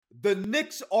The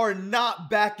Knicks are not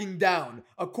backing down.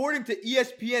 According to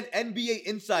ESPN NBA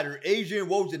insider Adrian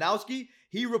Wojnarowski,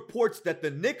 he reports that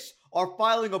the Knicks are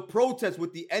filing a protest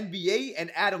with the NBA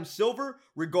and Adam Silver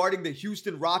regarding the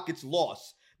Houston Rockets'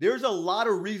 loss. There's a lot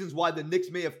of reasons why the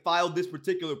Knicks may have filed this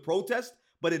particular protest,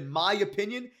 but in my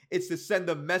opinion, it's to send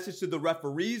a message to the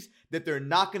referees that they're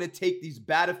not going to take these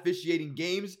bad officiating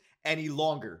games any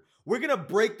longer. We're going to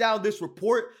break down this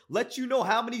report, let you know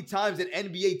how many times an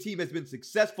NBA team has been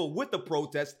successful with the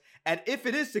protest, and if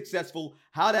it is successful,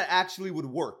 how that actually would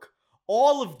work.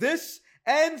 All of this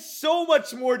and so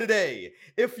much more today.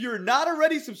 If you're not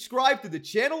already subscribed to the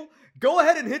channel, go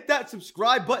ahead and hit that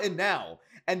subscribe button now,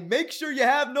 and make sure you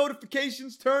have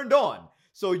notifications turned on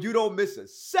so you don't miss a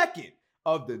second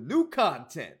of the new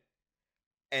content.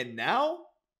 And now,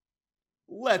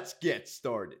 let's get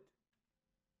started.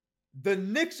 The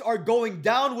Knicks are going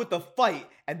down with a fight,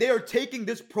 and they are taking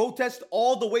this protest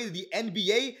all the way to the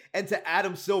NBA and to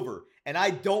Adam Silver. And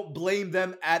I don't blame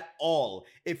them at all.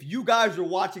 If you guys are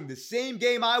watching the same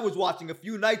game I was watching a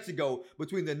few nights ago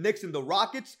between the Knicks and the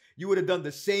Rockets, you would have done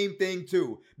the same thing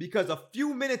too. Because a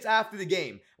few minutes after the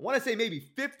game, I want to say maybe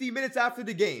 50 minutes after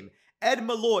the game, Ed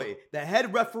Malloy, the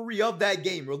head referee of that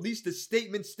game, released a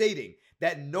statement stating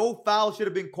that no foul should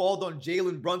have been called on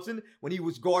Jalen Brunson when he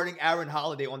was guarding Aaron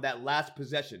Holiday on that last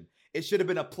possession. It should have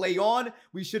been a play on.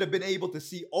 We should have been able to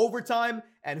see overtime.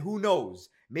 And who knows,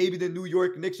 maybe the New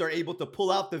York Knicks are able to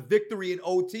pull out the victory in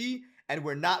OT and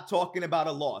we're not talking about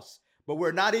a loss. But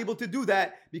we're not able to do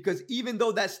that because even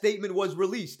though that statement was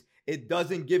released, it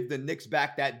doesn't give the Knicks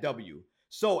back that W.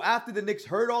 So after the Knicks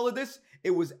heard all of this,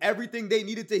 it was everything they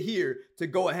needed to hear to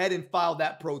go ahead and file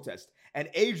that protest. And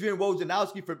Adrian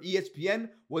Wojnarowski from ESPN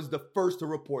was the first to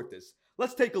report this.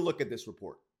 Let's take a look at this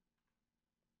report.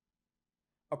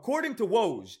 According to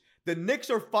Woj, the Knicks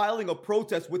are filing a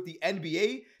protest with the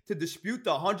NBA to dispute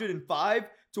the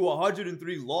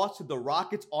 105-103 loss to the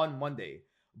Rockets on Monday.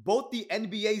 Both the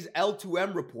NBA's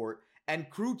L2M report and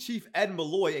crew chief Ed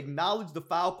Malloy acknowledged the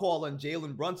foul call on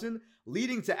Jalen Brunson,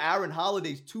 leading to Aaron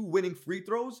Holiday's 2 winning free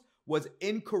throws, was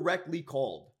incorrectly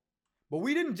called. But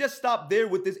we didn't just stop there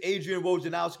with this Adrian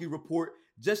Wojnarowski report.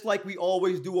 Just like we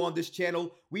always do on this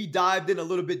channel, we dived in a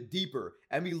little bit deeper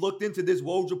and we looked into this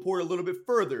Woj report a little bit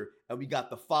further and we got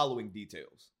the following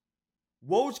details.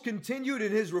 Woj continued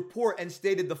in his report and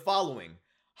stated the following.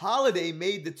 Holiday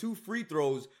made the 2 free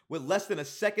throws with less than a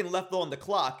second left on the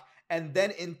clock and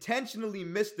then intentionally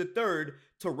missed the third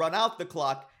to run out the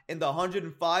clock in the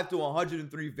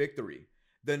 105-103 victory.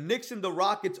 The Knicks and the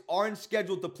Rockets aren't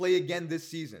scheduled to play again this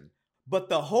season. But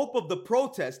the hope of the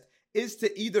protest is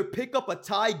to either pick up a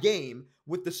tie game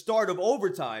with the start of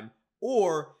overtime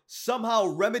or somehow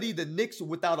remedy the Knicks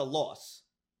without a loss.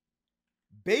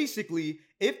 Basically,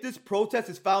 if this protest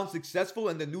is found successful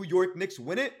and the New York Knicks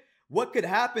win it, what could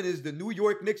happen is the New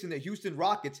York Knicks and the Houston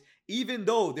Rockets, even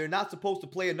though they're not supposed to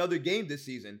play another game this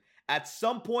season, at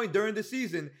some point during the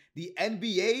season, the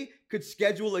NBA could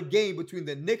schedule a game between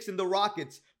the Knicks and the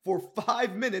Rockets for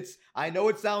 5 minutes. I know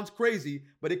it sounds crazy,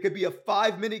 but it could be a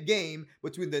 5-minute game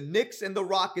between the Knicks and the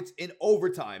Rockets in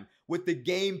overtime with the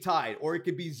game tied, or it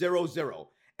could be 0-0.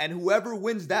 And whoever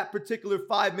wins that particular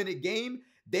 5-minute game,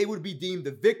 they would be deemed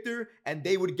the victor and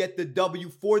they would get the W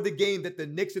for the game that the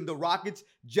Knicks and the Rockets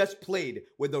just played,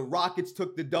 where the Rockets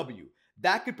took the W.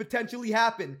 That could potentially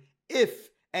happen if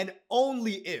and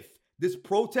only if this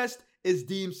protest is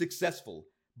deemed successful.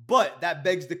 But that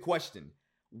begs the question,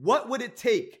 what would it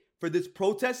take for this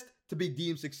protest to be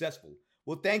deemed successful?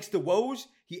 Well, thanks to Woj,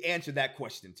 he answered that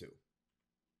question too.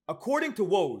 According to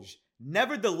Woj,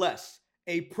 nevertheless,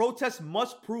 a protest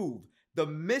must prove the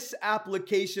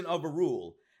misapplication of a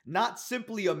rule, not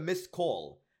simply a missed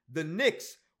call. The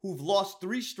Knicks, who've lost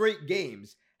 3 straight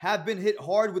games, have been hit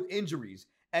hard with injuries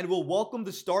and will welcome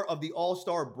the start of the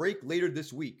All-Star break later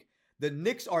this week. The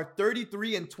Knicks are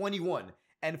 33-21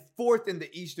 and 4th in the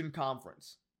Eastern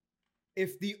Conference.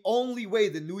 If the only way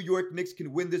the New York Knicks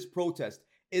can win this protest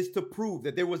is to prove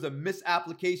that there was a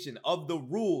misapplication of the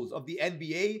rules of the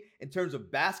NBA in terms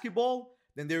of basketball,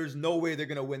 then there is no way they're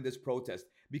going to win this protest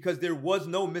because there was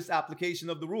no misapplication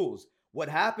of the rules. What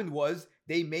happened was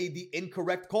they made the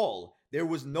incorrect call. There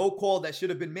was no call that should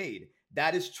have been made.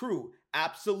 That is true.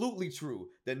 Absolutely true.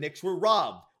 The Knicks were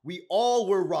robbed. We all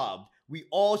were robbed. We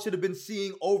all should have been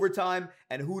seeing overtime,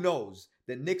 and who knows?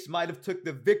 The Knicks might have took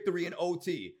the victory in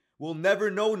OT. We'll never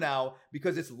know now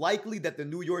because it's likely that the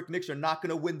New York Knicks are not going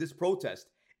to win this protest.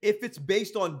 If it's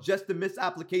based on just the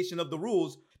misapplication of the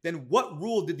rules, then what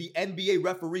rule did the NBA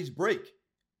referees break?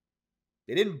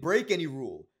 They didn't break any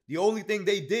rule. The only thing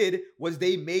they did was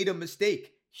they made a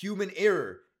mistake. Human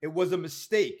error. It was a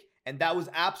mistake. And that was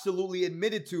absolutely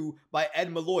admitted to by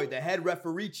Ed Malloy, the head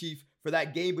referee chief for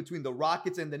that game between the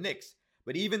Rockets and the Knicks.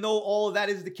 But even though all of that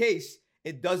is the case,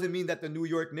 it doesn't mean that the New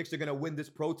York Knicks are going to win this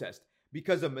protest.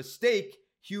 Because a mistake,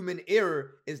 human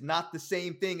error, is not the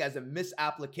same thing as a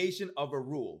misapplication of a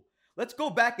rule. Let's go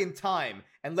back in time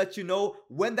and let you know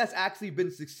when that's actually been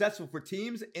successful for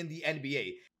teams in the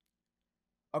NBA.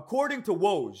 According to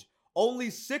Woj,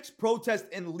 only 6 protests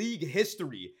in league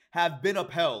history have been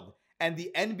upheld, and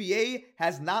the NBA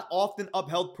has not often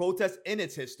upheld protests in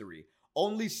its history.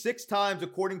 Only 6 times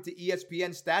according to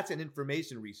ESPN Stats and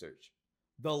Information Research.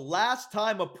 The last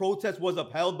time a protest was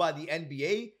upheld by the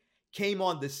NBA came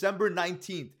on December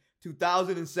 19th,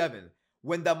 2007,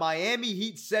 when the Miami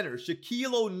Heat center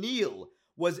Shaquille O'Neal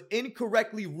was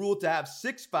incorrectly ruled to have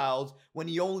 6 fouls when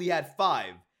he only had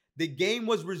 5. The game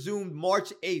was resumed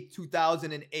March 8th,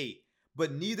 2008,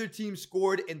 but neither team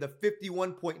scored in the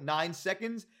 51.9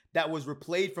 seconds that was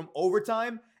replayed from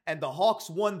overtime, and the Hawks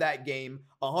won that game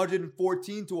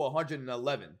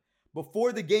 114-111.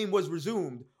 Before the game was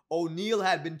resumed, O'Neal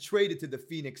had been traded to the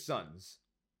Phoenix Suns.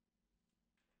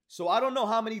 So I don't know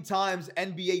how many times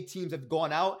NBA teams have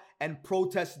gone out and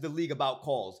protested the league about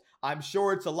calls. I'm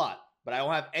sure it's a lot, but I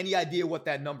don't have any idea what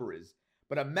that number is.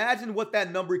 But imagine what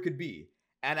that number could be.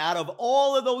 And out of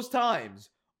all of those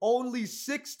times, only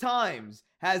 6 times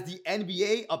has the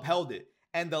NBA upheld it.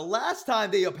 And the last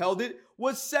time they upheld it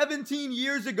was 17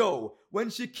 years ago when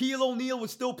Shaquille O'Neal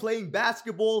was still playing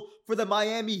basketball for the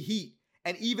Miami Heat.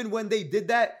 And even when they did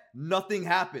that, nothing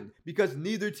happened because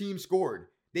neither team scored.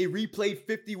 They replayed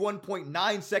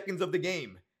 51.9 seconds of the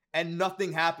game and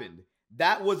nothing happened.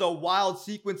 That was a wild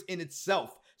sequence in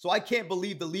itself. So I can't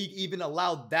believe the league even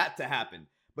allowed that to happen.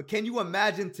 But can you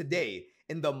imagine today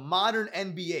in the modern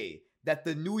NBA that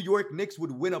the New York Knicks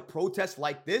would win a protest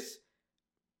like this?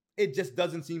 It just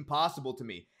doesn't seem possible to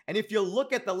me. And if you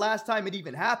look at the last time it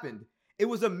even happened, it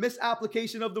was a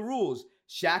misapplication of the rules.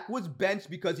 Shaq was benched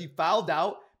because he fouled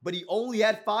out, but he only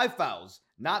had 5 fouls,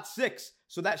 not 6.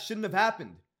 So that shouldn't have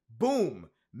happened. Boom.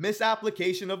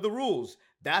 Misapplication of the rules.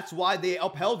 That's why they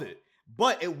upheld it.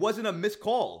 But it wasn't a missed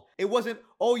call. It wasn't,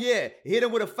 oh yeah, hit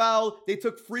him with a foul. They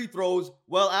took free throws.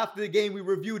 Well, after the game, we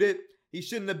reviewed it. He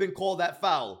shouldn't have been called that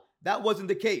foul. That wasn't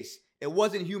the case. It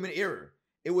wasn't human error.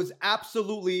 It was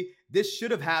absolutely, this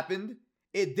should have happened.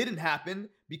 It didn't happen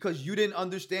because you didn't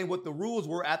understand what the rules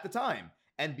were at the time.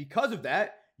 And because of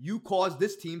that, you caused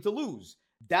this team to lose.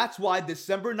 That's why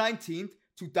December 19th,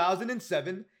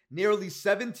 2007, nearly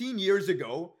 17 years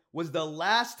ago, was the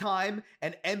last time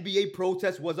an NBA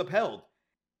protest was upheld.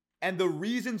 And the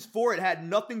reasons for it had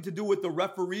nothing to do with the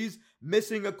referees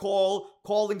missing a call,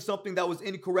 calling something that was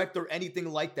incorrect, or anything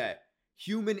like that.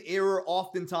 Human error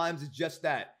oftentimes is just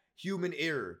that. Human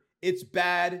error. It's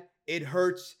bad, it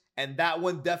hurts, and that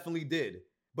one definitely did.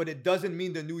 But it doesn't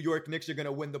mean the New York Knicks are going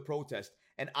to win the protest.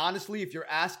 And honestly, if you're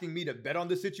asking me to bet on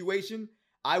the situation,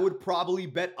 I would probably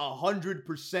bet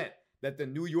 100% that the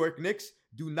New York Knicks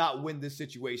do not win this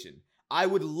situation. I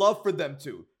would love for them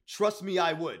to. Trust me,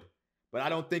 I would. But I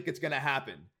don't think it's going to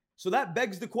happen. So that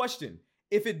begs the question.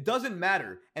 If it doesn't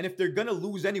matter, and if they're going to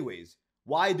lose anyways,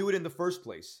 why do it in the first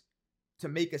place? To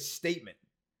make a statement.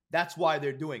 That's why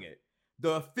they're doing it.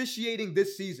 The officiating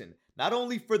this season, not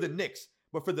only for the Knicks,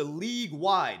 but for the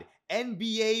league-wide,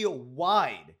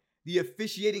 NBA-wide, the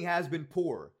officiating has been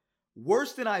poor.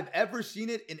 Worse than I've ever seen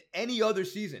it in any other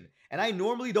season. And I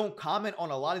normally don't comment on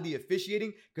a lot of the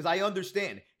officiating because I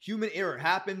understand human error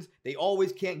happens. They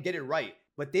always can't get it right.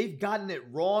 But they've gotten it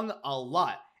wrong a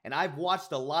lot. And I've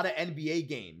watched a lot of NBA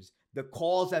games. The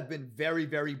calls have been very,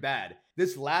 very bad.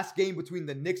 This last game between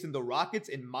the Knicks and the Rockets,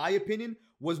 in my opinion,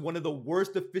 was one of the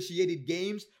worst officiated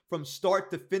games from start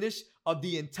to finish of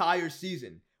the entire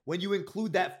season. When you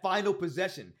include that final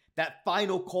possession, that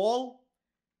final call,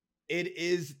 it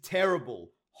is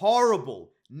terrible,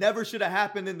 horrible, never should have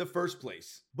happened in the first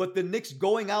place. But the Knicks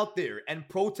going out there and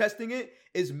protesting it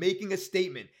is making a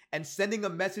statement and sending a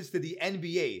message to the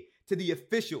NBA, to the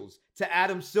officials, to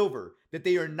Adam Silver, that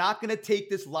they are not going to take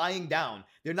this lying down.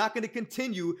 They're not going to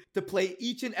continue to play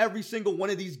each and every single one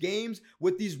of these games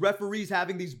with these referees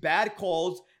having these bad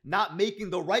calls, not making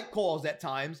the right calls at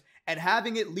times, and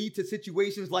having it lead to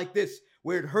situations like this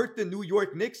where it hurt the New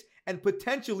York Knicks and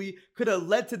potentially could have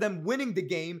led to them winning the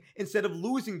game instead of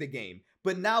losing the game.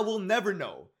 But now we'll never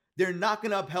know. They're not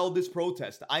going to upheld this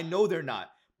protest. I know they're not.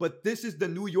 But this is the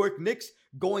New York Knicks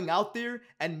going out there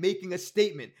and making a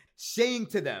statement, saying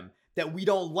to them that we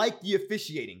don't like the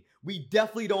officiating. We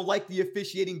definitely don't like the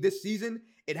officiating this season.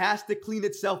 It has to clean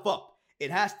itself up. It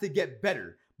has to get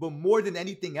better. But more than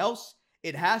anything else,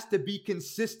 it has to be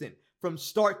consistent from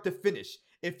start to finish.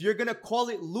 If you're going to call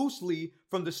it loosely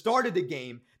from the start of the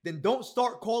game, then don't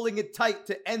start calling it tight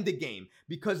to end the game,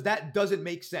 because that doesn't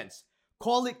make sense.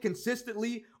 Call it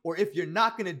consistently, or if you're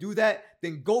not going to do that,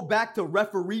 then go back to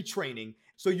referee training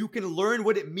so you can learn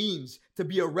what it means to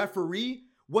be a referee,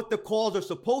 what the calls are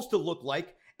supposed to look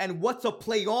like, and what's a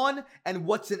play on and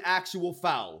what's an actual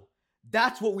foul.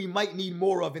 That's what we might need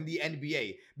more of in the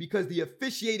NBA, because the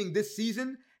officiating this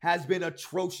season has been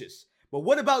atrocious. But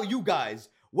what about you guys?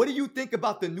 What do you think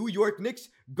about the New York Knicks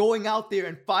going out there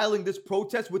and filing this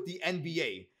protest with the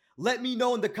NBA? Let me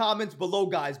know in the comments below,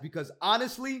 guys, because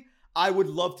honestly, I would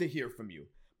love to hear from you.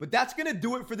 But that's going to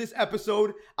do it for this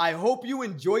episode. I hope you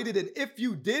enjoyed it, and if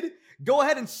you did, go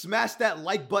ahead and smash that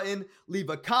like button, leave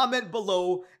a comment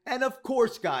below, and of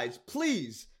course, guys,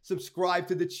 please subscribe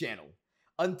to the channel.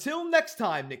 Until next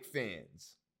time, Knicks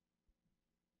fans.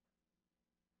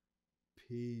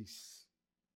 Peace.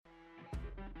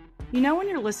 You know when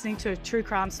you're listening to a true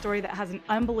crime story that has an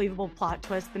unbelievable plot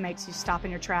twist that makes you stop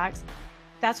in your tracks?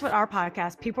 That's what our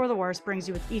podcast, People Are the Worst, brings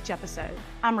you with each episode.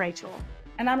 I'm Rachel.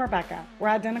 And I'm Rebecca. We're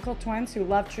identical twins who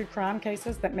love true crime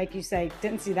cases that make you say,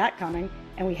 didn't see that coming,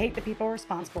 and we hate the people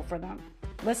responsible for them.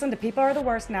 Listen to People Are the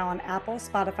Worst now on Apple,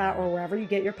 Spotify, or wherever you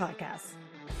get your podcasts.